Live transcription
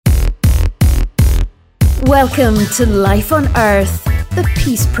Welcome to Life on Earth, the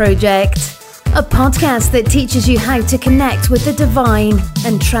Peace Project, a podcast that teaches you how to connect with the divine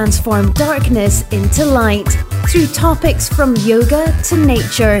and transform darkness into light through topics from yoga to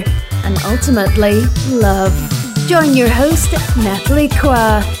nature and ultimately love. Join your host, Natalie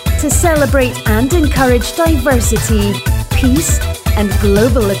Kwa, to celebrate and encourage diversity, peace, and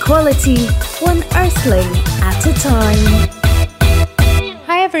global equality, one earthling at a time.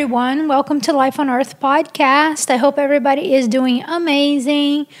 Hi everyone, welcome to Life on Earth podcast. I hope everybody is doing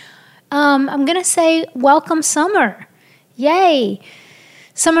amazing. I'm going to say welcome summer. Yay!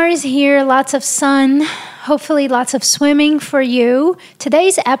 Summer is here, lots of sun, hopefully lots of swimming for you.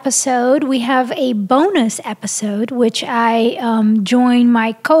 Today's episode, we have a bonus episode, which I joined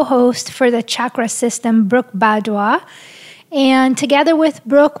my co-host for the chakra system, Brooke Badwa. And together with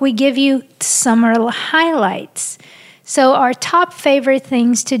Brooke, we give you summer highlights. So our top favorite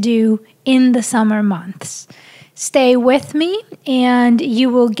things to do in the summer months. Stay with me and you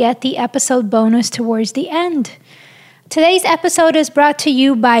will get the episode bonus towards the end. Today's episode is brought to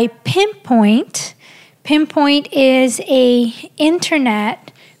you by Pinpoint. Pinpoint is an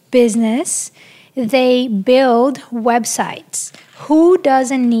internet business. They build websites. Who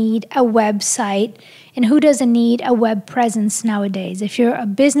doesn't need a website and who doesn't need a web presence nowadays? If you're a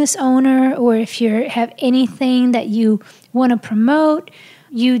business owner or if you have anything that you want to promote,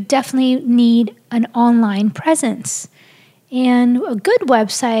 you definitely need an online presence. And a good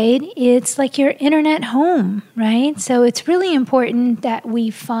website, it's like your internet home, right? So it's really important that we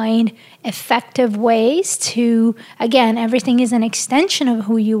find effective ways to, again, everything is an extension of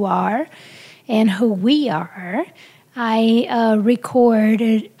who you are and who we are. I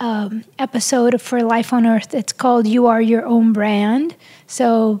recorded an episode for Life on Earth. It's called You Are Your Own Brand.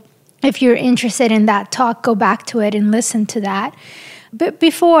 So if you're interested in that talk, go back to it and listen to that. But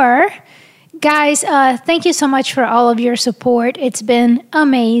before, guys, thank you so much for all of your support. It's been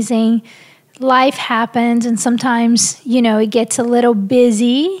amazing. Life happens and sometimes, it gets a little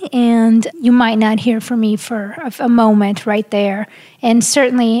busy and you might not hear from me for a moment right there. And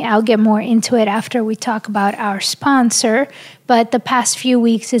certainly I'll get more into it after we talk about our sponsor. But the past few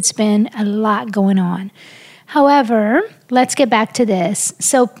weeks, it's been a lot going on. However, let's get back to this.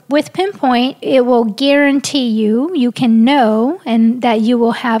 So with Pinpoint, it will guarantee you can know and that you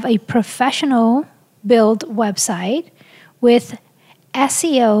will have a professional build website with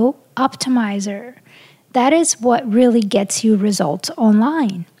SEO Optimizer. That is what really gets you results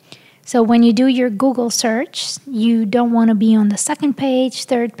online. So when you do your Google search, you don't want to be on the second page,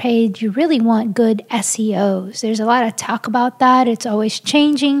 third page. You really want good SEOs. There's a lot of talk about that. It's always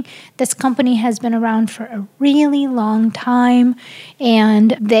changing. This company has been around for a really long time,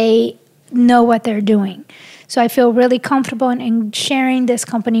 and they know what they're doing. So I feel really comfortable in sharing this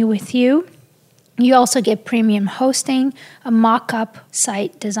company with you. You also get premium hosting, a mock-up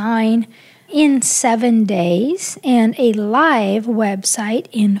site design in 7 days, and a live website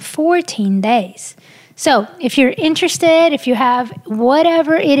in 14 days. So if you're interested, if you have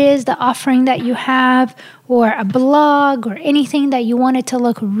whatever it is, the offering that you have, or a blog, or anything that you want it to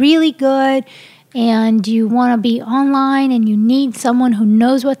look really good, and you want to be online, and you need someone who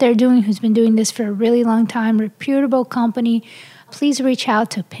knows what they're doing, who's been doing this for a really long time, reputable company, please reach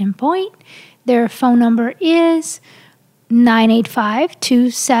out to Pinpoint. Their phone number is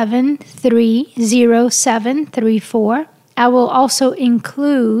 985-273-0734. I will also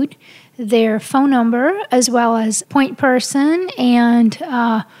include their phone number as well as point person and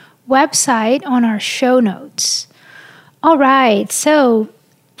website on our show notes. All right, so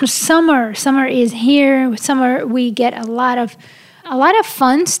summer is here. Summer, we get a lot of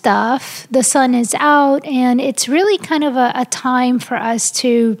fun stuff. The sun is out, and it's really kind of a time for us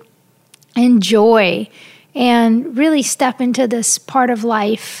to enjoy and really step into this part of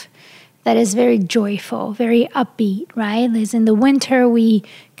life that is very joyful, very upbeat, right? As in the winter, we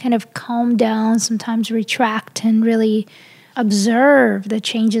kind of calm down, sometimes retract and really observe the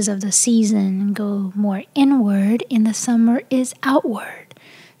changes of the season and go more inward. In the summer is outward.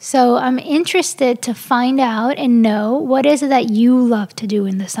 So I'm interested to find out and know what is it that you love to do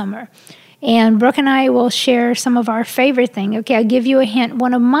in the summer. And Brooke and I will share some of our favorite things. Okay, I'll give you a hint.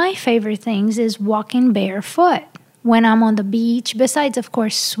 One of my favorite things is walking barefoot when I'm on the beach, besides, of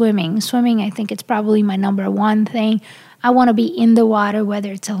course, swimming. Swimming, I think it's probably my number one thing. I want to be in the water,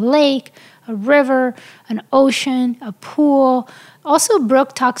 whether it's a lake, a river, an ocean, a pool. Also,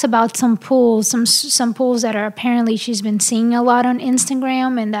 Brooke talks about some pools, some pools that are apparently she's been seeing a lot on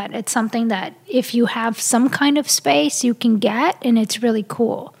Instagram, and that it's something that if you have some kind of space, you can get, and it's really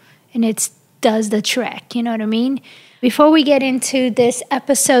cool. And it's does the trick. You know what I mean? Before we get into this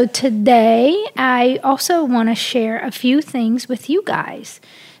episode today, I also want to share a few things with you guys.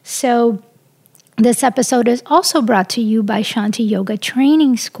 So this episode is also brought to you by Shanti Yoga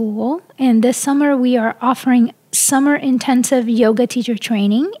Training School. And this summer we are offering summer intensive yoga teacher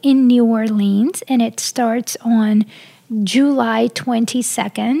training in New Orleans. And it starts on July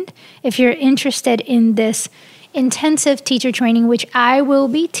 22nd. If you're interested in this intensive teacher training, which I will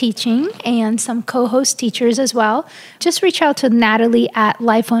be teaching, and some co-host teachers as well, just reach out to Natalie at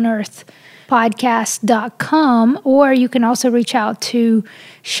lifeonearthpodcast.com, or you can also reach out to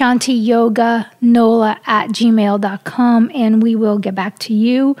shantiyoganola@gmail.com, and we will get back to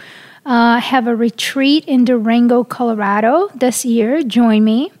you. Have a retreat in Durango, Colorado this year. Join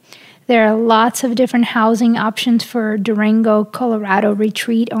me. There are lots of different housing options for Durango, Colorado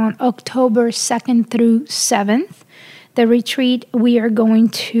retreat on October 2nd through 7th. The retreat, we are going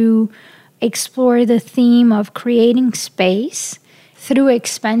to explore the theme of creating space through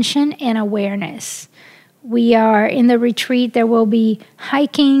expansion and awareness. We are in the retreat, there will be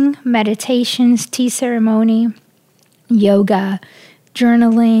hiking, meditations, tea ceremony, yoga,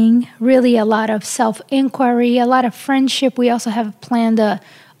 journaling, really a lot of self-inquiry, a lot of friendship. We also have planned a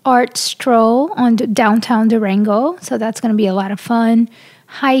art stroll on downtown Durango, so that's going to be a lot of fun.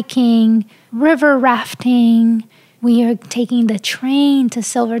 Hiking, river rafting. We are taking the train to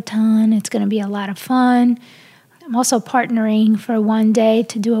Silverton. It's going to be a lot of fun. I'm also partnering for one day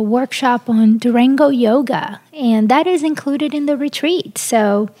to do a workshop on Durango yoga, and that is included in the retreat.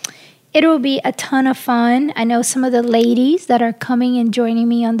 So it will be a ton of fun. I know some of the ladies that are coming and joining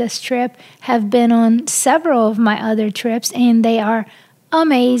me on this trip have been on several of my other trips, and they are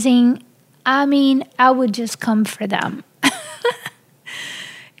amazing. I mean, I would just come for them.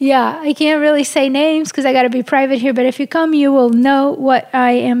 Yeah, I can't really say names because I got to be private here, but if you come, you will know what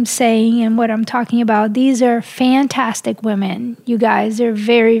I am saying and what I'm talking about. These are fantastic women. You guys are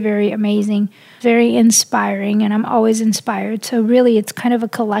very, very amazing, very inspiring, and I'm always inspired. So really, it's kind of a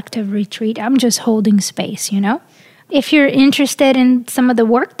collective retreat. I'm just holding space, you know? If you're interested in some of the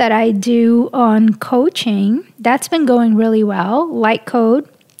work that I do on coaching, that's been going really well. Light Code.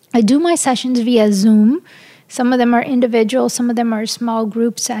 I do my sessions via Zoom. Some of them are individual, some of them are small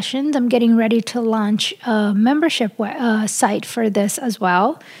group sessions. I'm getting ready to launch a membership site for this as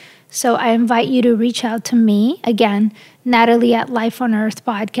well. So I invite you to reach out to me. Again, Natalie at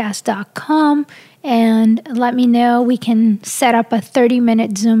lifeonearthpodcast.com, and let me know. We can set up a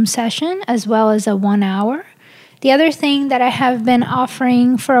 30-minute Zoom session as well as a 1 hour. The other thing that I have been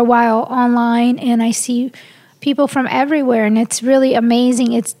offering for a while online, and I see people from everywhere, and it's really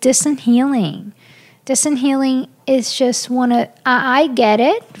amazing, it's distant healing. Distant healing is just I get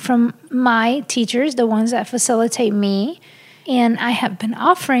it from my teachers, the ones that facilitate me, and I have been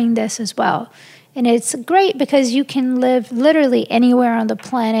offering this as well. And it's great because you can live literally anywhere on the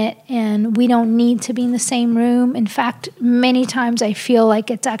planet, and we don't need to be in the same room. In fact, many times I feel like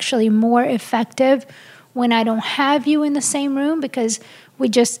it's actually more effective when I don't have you in the same room, because we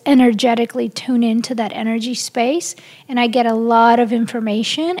just energetically tune into that energy space, and I get a lot of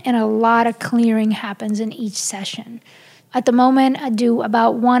information and a lot of clearing happens in each session. At the moment, I do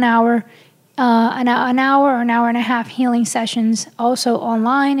about 1 hour, an hour or an hour and a half healing sessions also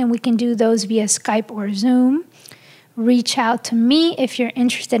online, and we can do those via Skype or Zoom. Reach out to me if you're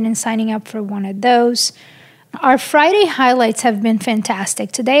interested in signing up for one of those. Our Friday highlights have been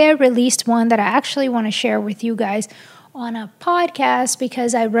fantastic. Today I released one that I actually want to share with you guys on a podcast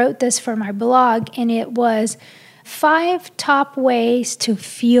because I wrote this for my blog, and it was 5 top ways to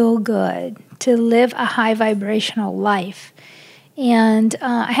feel good, to live a high vibrational life. And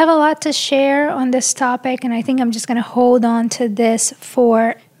I have a lot to share on this topic, and I think I'm just going to hold on to this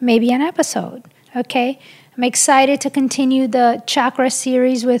for maybe an episode, okay? I'm excited to continue the chakra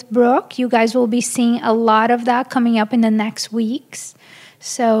series with Brooke. You guys will be seeing a lot of that coming up in the next weeks.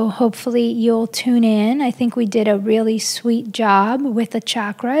 So hopefully you'll tune in. I think we did a really sweet job with the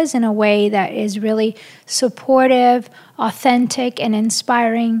chakras in a way that is really supportive, authentic, and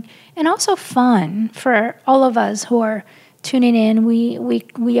inspiring, and also fun for all of us who are tuning in.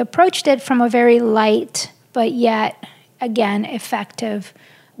 We approached it from a very light, but yet, again, effective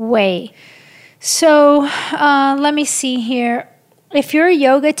way. So let me see here. If you're a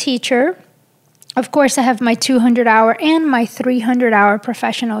yoga teacher, of course, I have my 200-hour and my 300-hour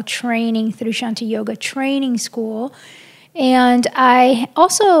professional training through Shanti Yoga Training School. And I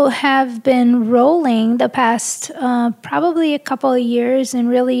also have been rolling the past probably a couple of years, and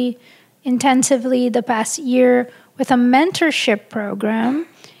really intensively the past year, with a mentorship program.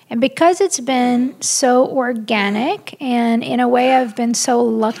 And because it's been so organic, and in a way I've been so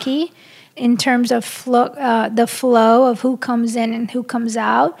lucky in terms of the flow of who comes in and who comes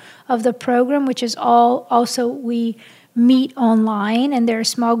out of the program, which is also we meet online, and there are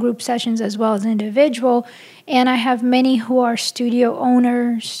small group sessions as well as individual. And I have many who are studio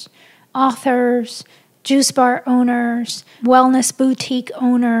owners, authors, juice bar owners, wellness boutique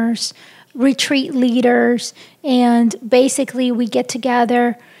owners, retreat leaders, and basically we get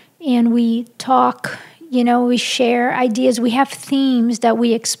together and we talk, we share ideas. We have themes that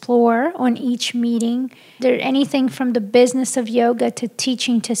we explore on each meeting. There's anything from the business of yoga to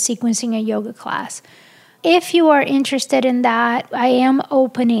teaching to sequencing a yoga class. If you are interested in that, I am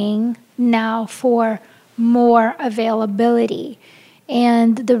opening now for more availability.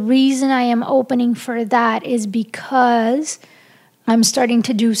 And the reason I am opening for that is because I'm starting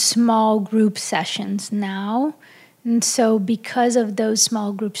to do small group sessions now. And so because of those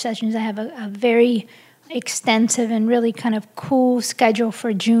small group sessions, I have a very extensive and really kind of cool schedule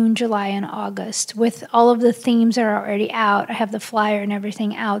for June, July, and August with all of the themes that are already out. I have the flyer and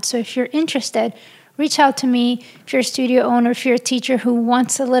everything out. So if you're interested, reach out to me. If you're a studio owner, if you're a teacher who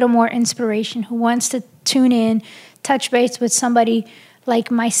wants a little more inspiration, who wants to tune in, touch base with somebody like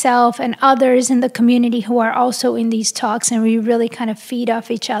myself and others in the community who are also in these talks, and we really kind of feed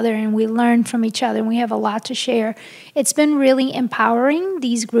off each other and we learn from each other and we have a lot to share. It's been really empowering,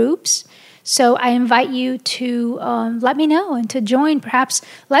 these groups. So I invite you to let me know and to join. Perhaps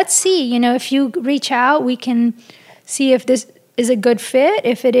let's see, if you reach out, we can see if this is a good fit.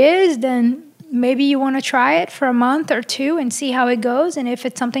 If it is, then maybe you want to try it for a month or two and see how it goes. And if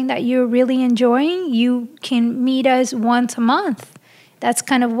it's something that you're really enjoying, you can meet us once a month. That's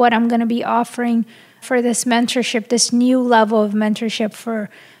kind of what I'm going to be offering for this mentorship, this new level of mentorship for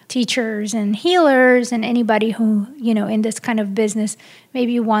teachers and healers and anybody who, in this kind of business,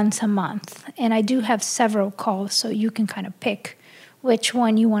 maybe once a month. And I do have several calls, so you can kind of pick which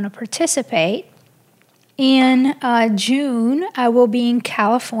one you want to participate. In June, I will be in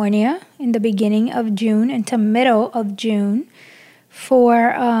California in the beginning of June until middle of June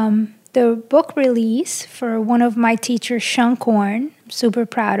for the book release for one of my teachers, Shunkorn. I'm super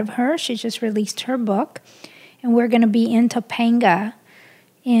proud of her. She just released her book. And we're going to be in Topanga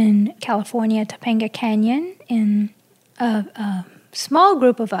in California, Topanga Canyon, in a small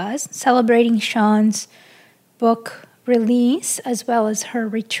group of us celebrating Sean's book release as well as her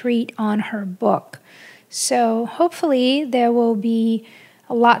retreat on her book. So hopefully there will be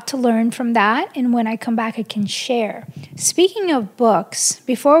a lot to learn from that, and when I come back I can share. Speaking of books,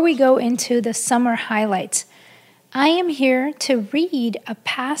 before we go into the summer highlights, I am here to read a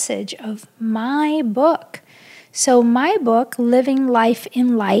passage of my book. So my book, Living Life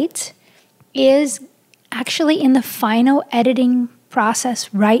in Light, is actually in the final editing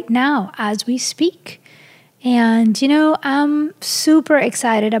process right now as we speak. And, I'm super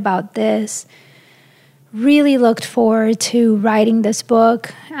excited about this. Really looked forward to writing this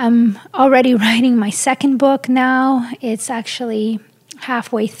book. I'm already writing my second book now. It's actually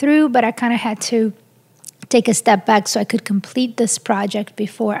halfway through, but I kind of had to take a step back so I could complete this project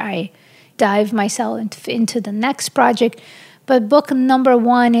before I dive myself into the next project. But book number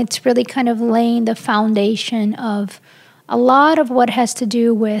one, it's really kind of laying the foundation of a lot of what has to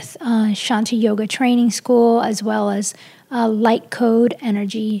do with Shanti Yoga Training School, as well as Light Code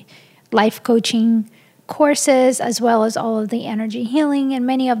Energy Life Coaching courses, as well as all of the energy healing and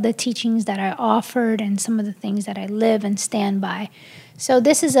many of the teachings that I offered and some of the things that I live and stand by. So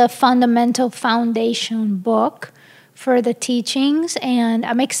this is a fundamental foundation book for the teachings, and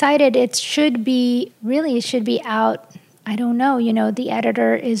I'm excited. It should be out. I don't know, the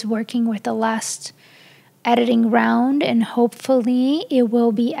editor is working with the last editing round, and hopefully it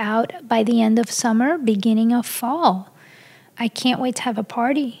will be out by the end of summer, beginning of fall. I can't wait to have a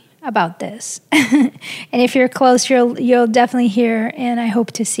party about this. And if you're close, you'll definitely hear, and I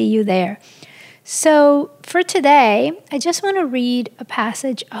hope to see you there. So for today, I just want to read a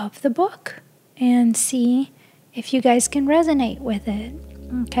passage of the book and see if you guys can resonate with it.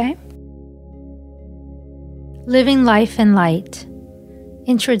 Okay? Living Life in Light.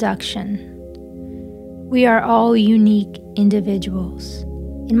 Introduction. We are all unique individuals.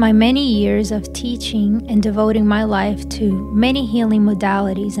 In my many years of teaching and devoting my life to many healing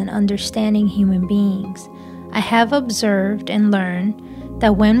modalities and understanding human beings, I have observed and learned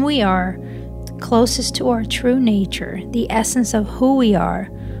that when we are closest to our true nature, the essence of who we are,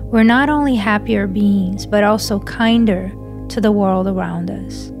 we're not only happier beings, but also kinder to the world around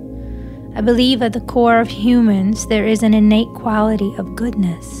us. I believe at the core of humans, there is an innate quality of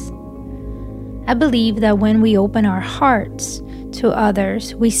goodness. I believe that when we open our hearts to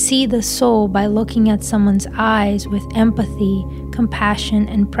others, we see the soul by looking at someone's eyes with empathy, compassion,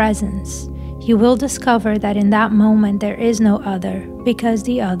 and presence. You will discover that in that moment there is no other, because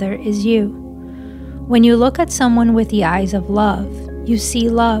the other is you. When you look at someone with the eyes of love, you see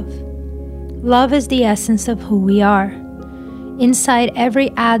love. Love is the essence of who we are. Inside every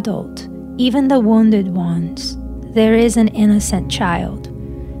adult, even the wounded ones, there is an innocent child.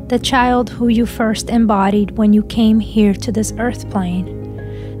 The child who you first embodied when you came here to this earth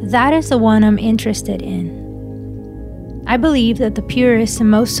plane. That is the one I'm interested in. I believe that the purest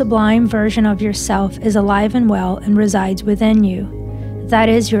and most sublime version of yourself is alive and well and resides within you. That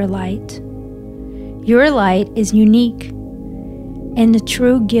is your light. Your light is unique and a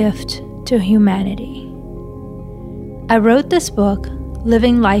true gift to humanity. I wrote this book,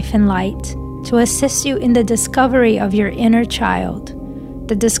 Living Life in Light, to assist you in the discovery of your inner child,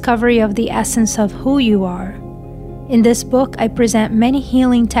 the discovery of the essence of who you are. In this book, I present many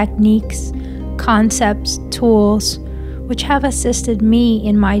healing techniques, concepts, tools, which have assisted me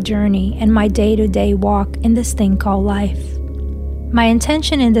in my journey and my day-to-day walk in this thing called life. My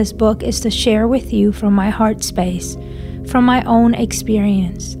intention in this book is to share with you from my heart space, from my own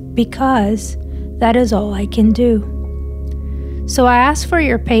experience, because that is all I can do. So I ask for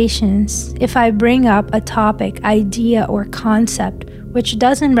your patience if I bring up a topic, idea, or concept which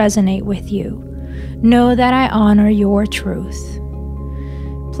doesn't resonate with you. Know that I honor your truth.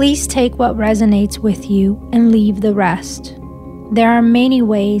 Please take what resonates with you and leave the rest. There are many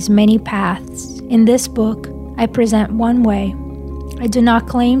ways, many paths. In this book, I present one way. I do not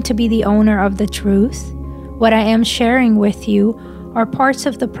claim to be the owner of the truth. What I am sharing with you are parts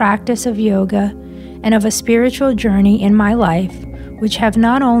of the practice of yoga and of a spiritual journey in my life, which have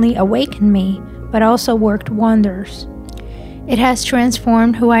not only awakened me, but also worked wonders. It has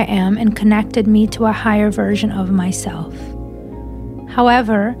transformed who I am and connected me to a higher version of myself.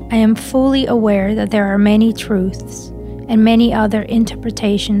 However, I am fully aware that there are many truths and many other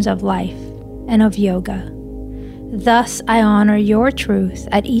interpretations of life and of yoga. Thus, I honor your truth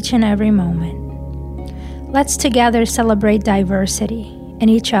at each and every moment. Let's together celebrate diversity and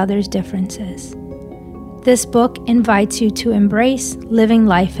each other's differences. This book invites you to embrace living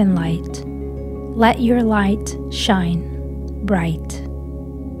life in light. Let your light shine bright.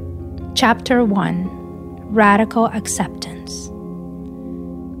 Chapter 1: Radical Acceptance.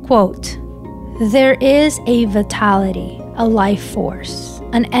 Quote, "There is a vitality, a life force,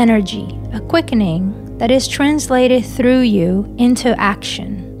 an energy, a quickening that is translated through you into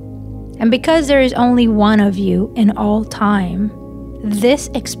action. And because there is only one of you in all time, this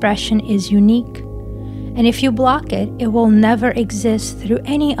expression is unique. And if you block it, it will never exist through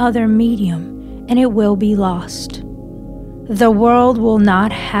any other medium, and it will be lost. The world will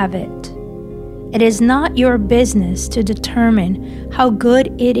not have it. It is not your business to determine how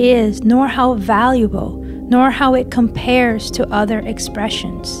good it is, nor how valuable, nor how it compares to other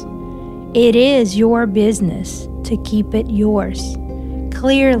expressions. It is your business to keep it yours,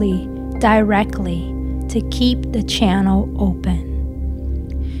 clearly, directly, to keep the channel open.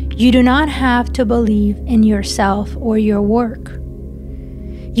 You do not have to believe in yourself or your work.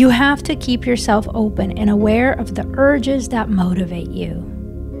 You have to keep yourself open and aware of the urges that motivate you.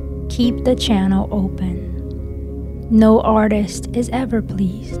 Keep the channel open. No artist is ever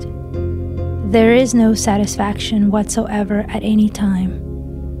pleased. There is no satisfaction whatsoever at any time.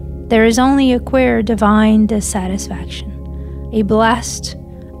 There is only a queer divine dissatisfaction, a blessed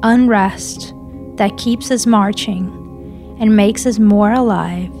unrest that keeps us marching and makes us more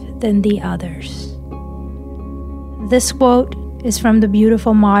alive than the others." This quote is from the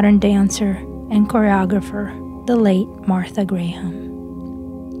beautiful modern dancer and choreographer, the late Martha Graham.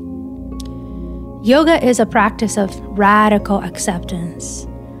 Yoga is a practice of radical acceptance.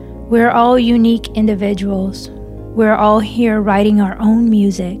 We're all unique individuals. We're all here writing our own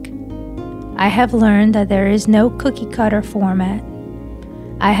music. I have learned that there is no cookie-cutter format.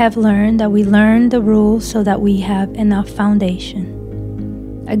 I have learned that we learn the rules so that we have enough foundation.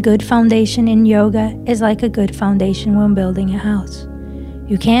 A good foundation in yoga is like a good foundation when building a house.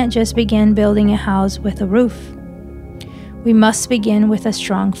 You can't just begin building a house with a roof. We must begin with a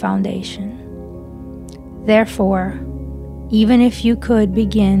strong foundation. Therefore, even if you could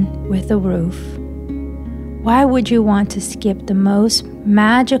begin with a roof, why would you want to skip the most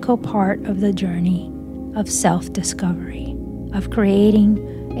magical part of the journey of self-discovery, of creating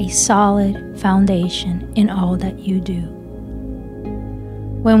a solid foundation in all that you do?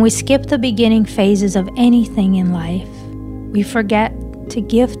 When we skip the beginning phases of anything in life, we forget to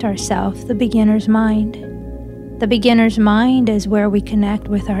gift ourselves the beginner's mind. The beginner's mind is where we connect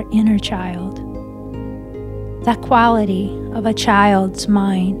with our inner child. That quality of a child's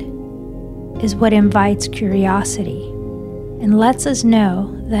mind is what invites curiosity and lets us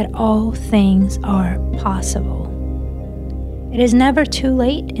know that all things are possible. It is never too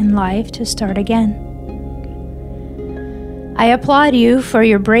late in life to start again. I applaud you for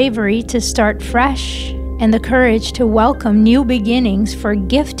your bravery to start fresh and the courage to welcome new beginnings, for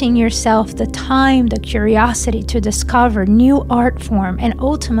gifting yourself the time, the curiosity to discover new art form and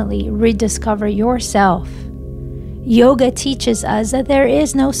ultimately rediscover yourself. Yoga teaches us that there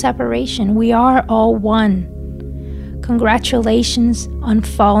is no separation. We are all one. Congratulations on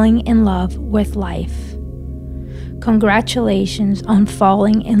falling in love with life. Congratulations on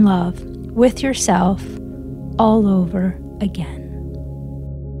falling in love with yourself all over again.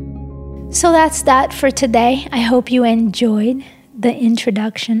 So that's that for today. I hope you enjoyed the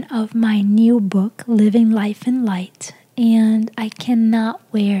introduction of my new book, Living Life in Light, and I cannot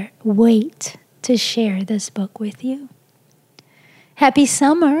wait to share this book with you. Happy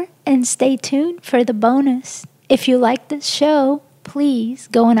summer, and stay tuned for the bonus. If you like this show, please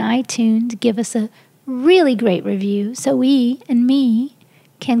go on iTunes, give us a really great review so we and me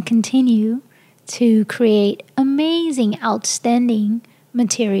can continue to create amazing, outstanding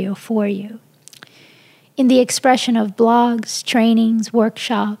material for you. In the expression of blogs, trainings,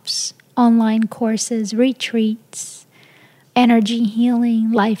 workshops, online courses, retreats, energy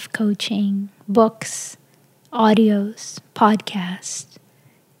healing, life coaching, books, audios, podcasts,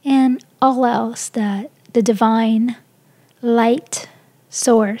 and all else that the divine light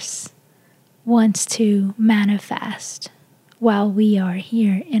source wants to manifest while we are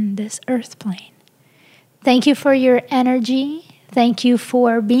here in this earth plane. Thank you for your energy. Thank you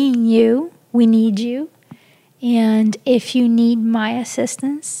for being you. We need you. And if you need my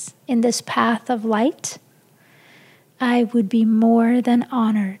assistance in this path of light, I would be more than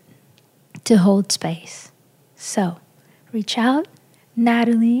honored to hold space. So reach out,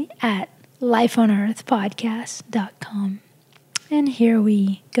 Natalie at lifeonearthpodcast.com. And here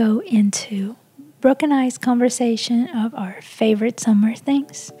we go into Brooke and I's conversation of our favorite summer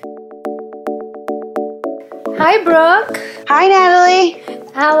things. Hi, Brooke. Hi, Natalie.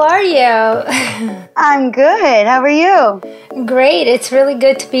 How are you? I'm good. How are you? Great. It's really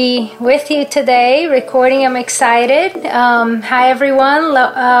good to be with you today, recording. I'm excited. Hi, everyone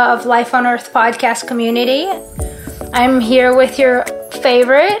of Life on Earth podcast community. I'm here with your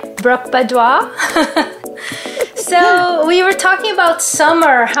favorite, Brooke Badois. So we were talking about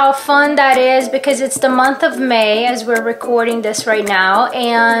summer, how fun that is, because it's the month of May as we're recording this right now,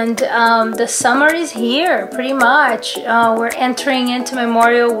 and the summer is here pretty much. We're entering into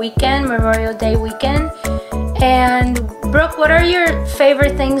Memorial Day weekend. And Brooke, what are your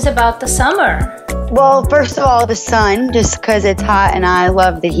favorite things about the summer? Well, first of all, the sun, just because it's hot and I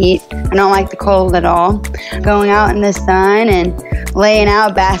love the heat. I don't like the cold at all. Going out in the sun and laying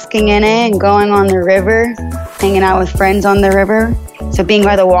out, basking in it, and going on the river, hanging out with friends on the river. So being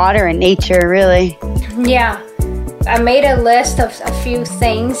by the water and nature, really. Yeah. I made a list of a few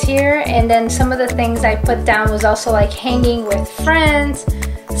things here, and then some of the things I put down was also like hanging with friends,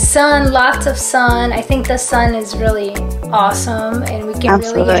 sun, lots of sun. I think the sun is really awesome, and we can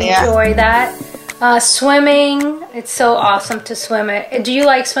really enjoy that. Swimming, it's so awesome to swim. Do you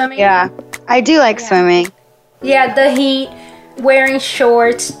like swimming? Yeah, I do like swimming. Yeah, the heat, wearing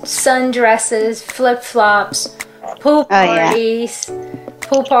shorts, sundresses, flip-flops, pool parties,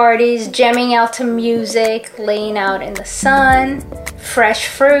 jamming out to music, laying out in the sun, fresh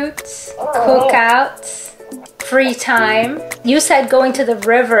fruits, cookouts, free time. You said going to the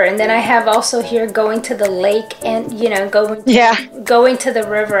river, and then I have also here going to the lake and, going to the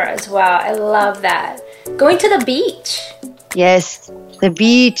river as well. I love that. Going to the beach. Yes, the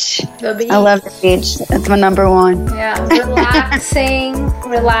beach. I love the beach. That's my number one. Yeah,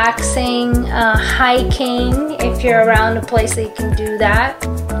 relaxing, hiking if you're around a place that you can do that.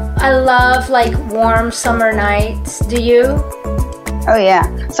 I love like warm summer nights. Do you? Oh yeah.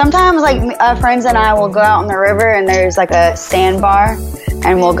 Sometimes like friends and I will go out on the river and there's like a sandbar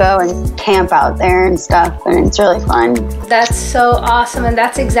and we'll go and camp out there and stuff, and it's really fun. That's so awesome, and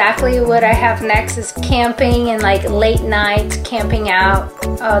that's exactly what I have next is camping and like late nights camping out.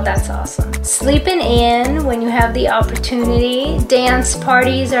 Oh, that's awesome. Sleeping in when you have the opportunity. Dance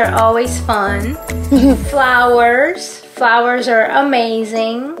parties are always fun. Flowers are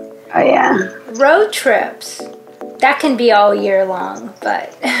amazing. Oh yeah. Road trips. That can be all year long,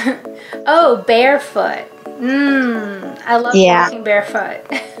 but oh, barefoot. I love walking barefoot.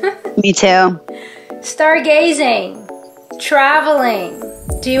 Me too. Stargazing, traveling.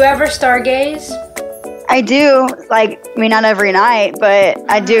 Do you ever stargaze? I do. Not every night, but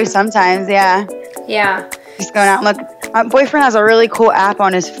I do sometimes, yeah. Yeah. Just going out and look. My boyfriend has a really cool app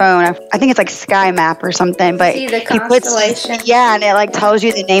on his phone. I think it's like Sky Map or something. But See the he constellation. and it like tells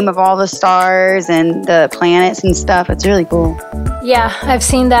you the name of all the stars and the planets and stuff. It's really cool. Yeah, I've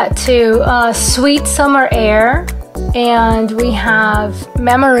seen that too. Sweet summer air. And we have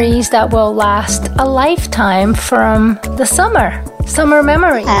memories that will last a lifetime from the summer. Summer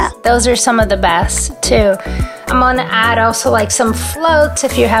memories. Yeah. Those are some of the best too. I'm going to add also like some floats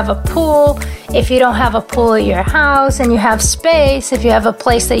if you have a pool. If you don't have a pool at your house and you have space, if you have a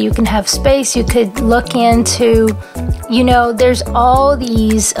place that you can have space, you could look into, there's all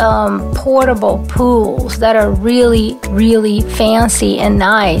these portable pools that are really, really fancy and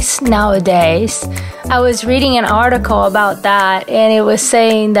nice nowadays. I was reading an article about that, and it was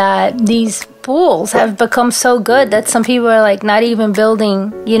saying that these pools have become so good that some people are like not even building,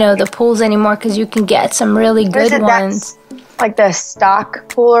 the pools anymore because you can get some really good ones. Like the stock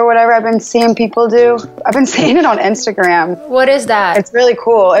pool or whatever I've been seeing people do. I've been seeing it on Instagram. What is that? It's really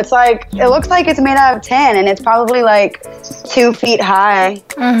cool. It's like, it looks like it's made out of tin, and it's probably like 2 feet high,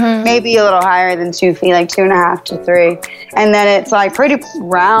 maybe a little higher than 2 feet, like 2.5 to 3. And then it's like pretty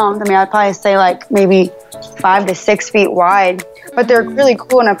round. I mean, I'd probably say like maybe 5 to 6 feet wide. But they're really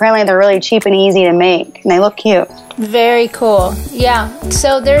cool, and apparently they're really cheap and easy to make, and they look cute. Very cool. Yeah.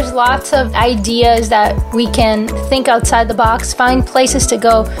 So there's lots of ideas that we can think outside the box, find places to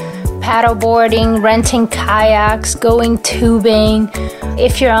go paddleboarding, renting kayaks, going tubing.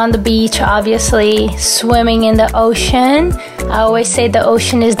 If you're on the beach, obviously swimming in the ocean. I always say the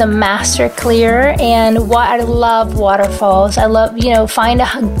ocean is the master clearer, and I love waterfalls. I love, find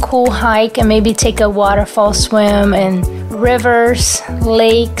a cool hike and maybe take a waterfall swim, and rivers,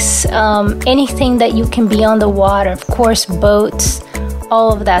 lakes, anything that you can be on the water. Of course, boats,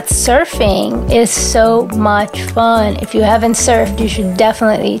 all of that. Surfing is so much fun. If you haven't surfed, you should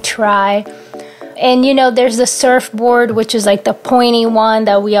definitely try. And there's the surfboard, which is like the pointy one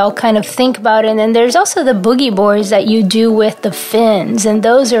that we all kind of think about. And then there's also the boogie boards that you do with the fins. And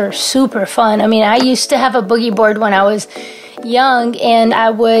those are super fun. I mean, I used to have a boogie board when I was young, and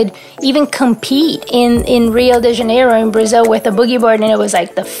I would even compete in Rio de Janeiro in Brazil with a boogie board, and it was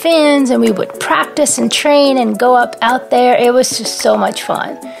like the fins, and we would practice and train and go up out there. It was just so much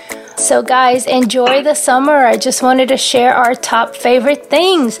fun. So guys, enjoy the summer. I just wanted to share our top favorite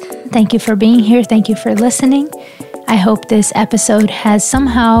things. Thank you for being here. Thank you for listening. I hope this episode has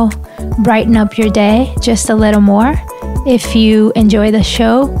somehow brightened up your day just a little more. If you enjoy the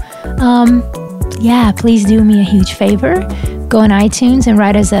show, please do me a huge favor. Go on iTunes and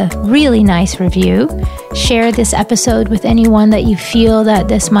write us a really nice review. Share this episode with anyone that you feel that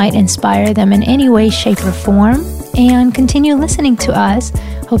this might inspire them in any way, shape, or form. And continue listening to us.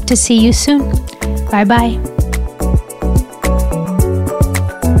 Hope to see you soon. Bye-bye.